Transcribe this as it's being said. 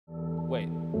Wait,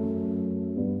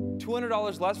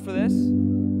 $200 less for this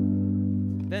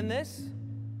than this?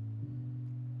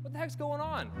 What the heck's going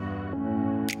on?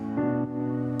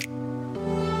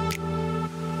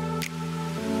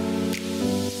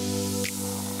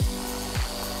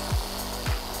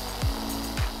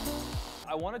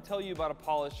 I want to tell you about a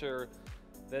polisher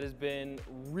that has been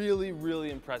really,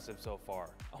 really impressive so far.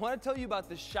 I want to tell you about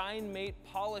the ShineMate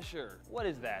polisher. What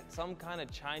is that? Some kind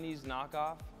of Chinese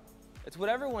knockoff? It's what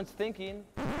everyone's thinking.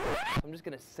 I'm just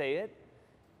gonna say it,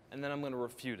 and then I'm gonna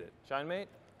refute it. ShineMate,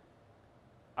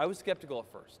 I was skeptical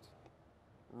at first.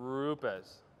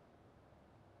 Rupes.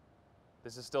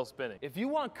 This is still spinning. If you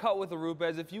want cut with a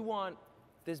Rupes, if you want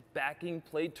this backing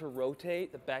plate to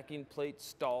rotate, the backing plate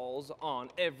stalls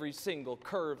on every single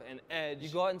curve and edge, you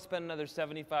go out and spend another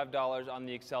 $75 on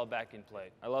the Excel backing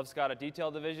plate. I love Scott at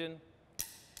Detail Division.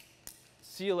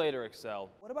 See you later, Excel.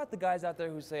 What about the guys out there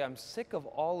who say, I'm sick of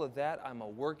all of that, I'm a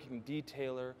working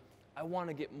detailer, I want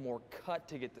to get more cut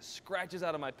to get the scratches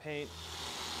out of my paint?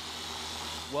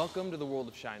 Welcome to the world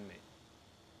of ShineMate.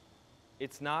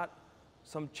 It's not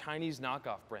some Chinese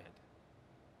knockoff brand.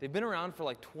 They've been around for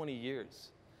like 20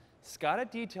 years. Scott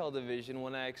at Detail Division,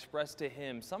 when I expressed to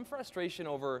him some frustration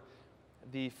over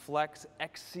the Flex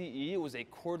XCE, it was a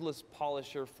cordless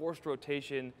polisher, forced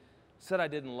rotation, said I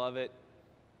didn't love it.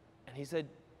 And he said,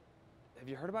 have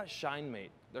you heard about ShineMate?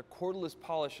 Their cordless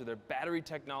polisher, their battery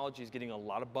technology is getting a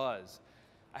lot of buzz.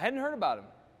 I hadn't heard about them,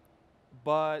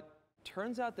 but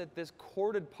turns out that this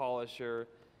corded polisher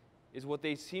is what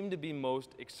they seem to be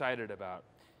most excited about.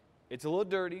 It's a little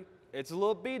dirty. It's a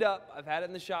little beat up. I've had it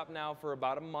in the shop now for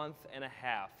about a month and a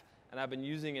half, and I've been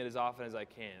using it as often as I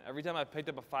can. Every time I've picked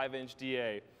up a 5-inch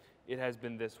DA, it has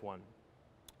been this one.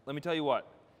 Let me tell you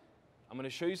what, I'm gonna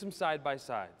show you some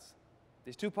side-by-sides.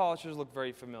 These two polishers look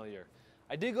very familiar.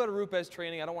 I did go to Rupes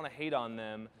training, I don't wanna hate on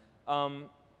them.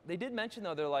 They did mention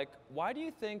though, they're like, why do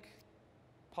you think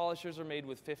polishers are made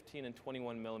with 15 and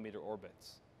 21 millimeter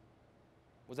orbits?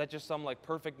 Was that just some like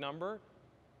perfect number?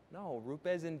 No,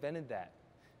 Rupes invented that.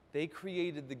 They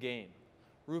created the game.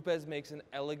 Rupes makes an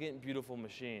elegant, beautiful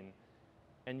machine.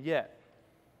 And yet,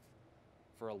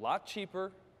 for a lot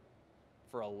cheaper,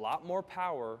 for a lot more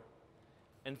power,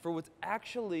 and for what's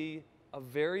actually a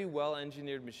very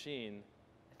well-engineered machine,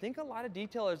 I think a lot of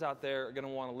detailers out there are gonna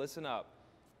wanna listen up,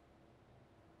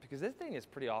 because this thing is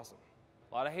pretty awesome.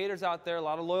 A lot of haters out there, a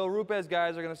lot of loyal Rupes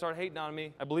guys are gonna start hating on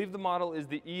me. I believe the model is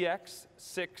the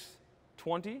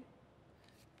EX620.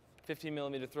 15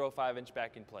 millimeter throw, 5-inch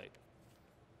backing plate.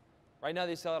 Right now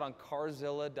they sell it on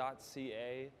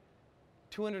carzilla.ca.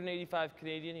 285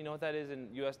 Canadian, you know what that is in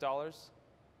US dollars?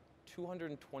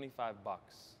 225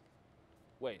 bucks.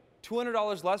 Wait,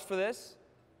 $200 less for this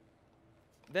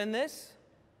than this?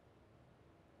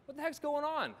 What the heck's going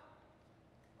on?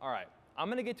 All right, I'm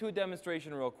gonna get to a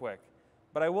demonstration real quick,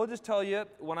 but I will just tell you,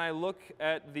 when I look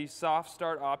at the soft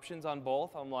start options on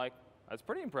both, I'm like, that's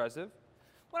pretty impressive.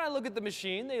 When I look at the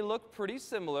machine, they look pretty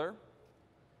similar.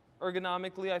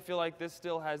 Ergonomically, I feel like this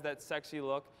still has that sexy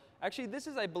look. Actually, this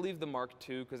is, I believe, the Mark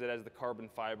II because it has the carbon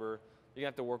fiber. You're gonna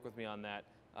have to work with me on that.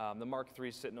 The Mark III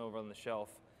is sitting over on the shelf.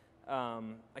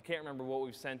 I can't remember what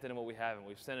we've sent in and what we haven't.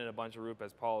 We've sent in a bunch of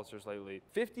Rupes polishers lately.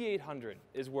 5800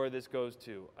 is where this goes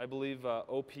to. I believe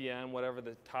OPM, whatever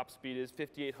the top speed is,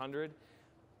 5800.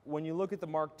 When you look at the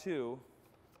Mark II,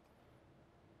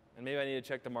 and maybe I need to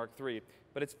check the Mark III,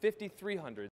 but it's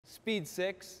 5300. Speed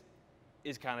 6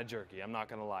 is kind of jerky, I'm not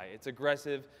gonna lie. It's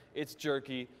aggressive, it's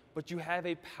jerky, but you have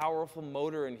a powerful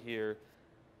motor in here.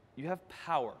 You have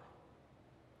power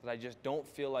that I just don't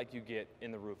feel like you get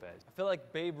in the Rupes. I feel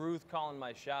like Babe Ruth calling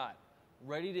my shot,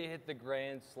 ready to hit the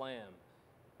grand slam.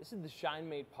 This is the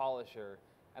ShineMate polisher,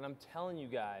 and I'm telling you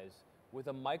guys, with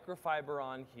a microfiber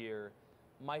on here,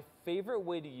 my favorite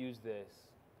way to use this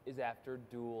is after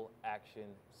dual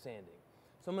action sanding.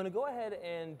 So I'm gonna go ahead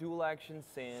and dual action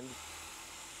sand.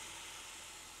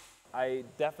 I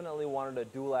definitely wanted a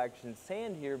dual action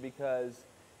sand here because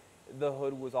the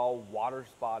hood was all water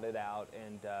spotted out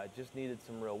and just needed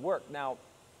some real work. Now,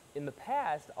 in the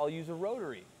past, I'll use a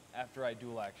rotary after I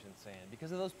dual action sand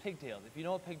because of those pigtails. If you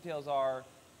know what pigtails are,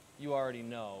 you already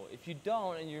know. If you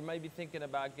don't, and you might be thinking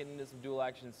about getting into some dual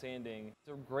action sanding,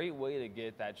 it's a great way to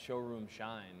get that showroom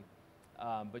shine.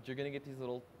 But you're gonna get these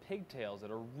little pigtails that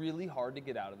are really hard to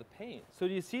get out of the paint. So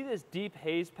do you see this deep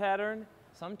haze pattern?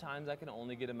 Sometimes I can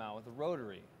only get them out with a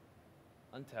rotary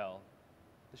until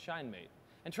the ShineMate.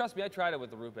 And trust me, I tried it with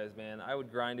the Rupes, man. I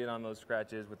would grind in on those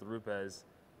scratches with the Rupes.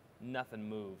 Nothing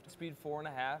moved. Speed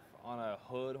 4.5 on a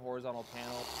hood horizontal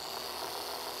panel.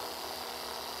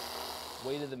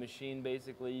 Weight of the machine,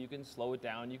 basically. You can slow it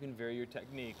down, you can vary your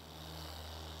technique.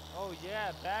 Oh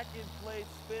yeah, backing plate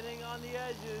spinning on the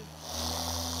edges.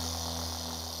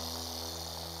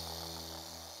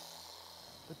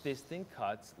 But this thing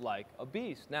cuts like a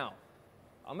beast. Now,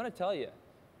 I'm gonna tell you,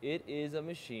 it is a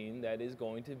machine that is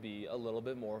going to be a little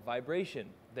bit more vibration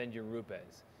than your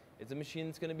Rupes. It's a machine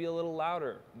that's gonna be a little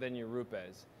louder than your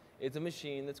Rupes. It's a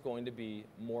machine that's going to be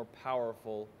more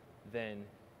powerful than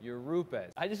your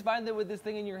Rupes. I just find that with this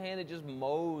thing in your hand, it just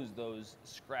mows those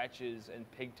scratches and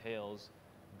pigtails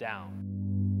down.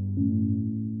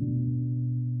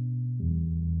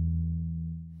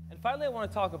 And finally, I want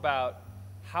to talk about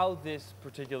how this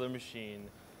particular machine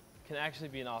can actually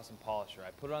be an awesome polisher.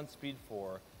 I put it on speed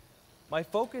 4. My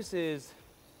focus is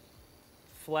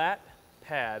flat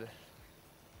pad,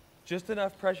 just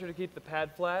enough pressure to keep the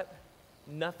pad flat,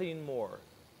 nothing more.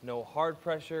 No hard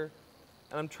pressure.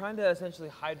 And I'm trying to essentially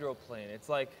hydroplane. It's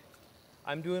like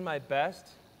I'm doing my best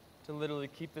to literally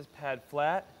keep this pad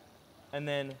flat and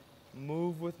then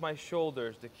move with my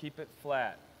shoulders to keep it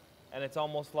flat. And it's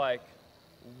almost like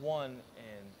 1 and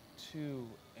 2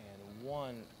 and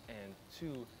 1 and 2.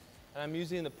 And I'm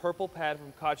using the purple pad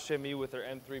from Koch Chemie with their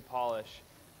M3 polish.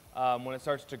 When it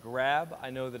starts to grab, I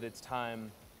know that it's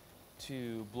time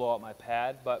to blow out my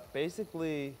pad, but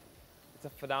basically it's a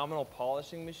phenomenal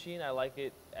polishing machine. I like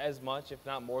it as much, if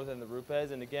not more, than the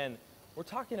Rupes. And again, we're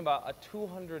talking about a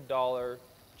 $200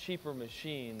 cheaper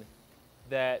machine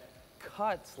that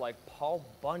cuts like Paul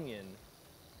Bunyan,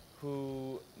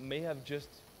 who may have just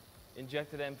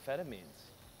injected amphetamines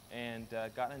and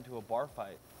gotten into a bar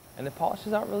fight. And it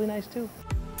polishes out really nice too.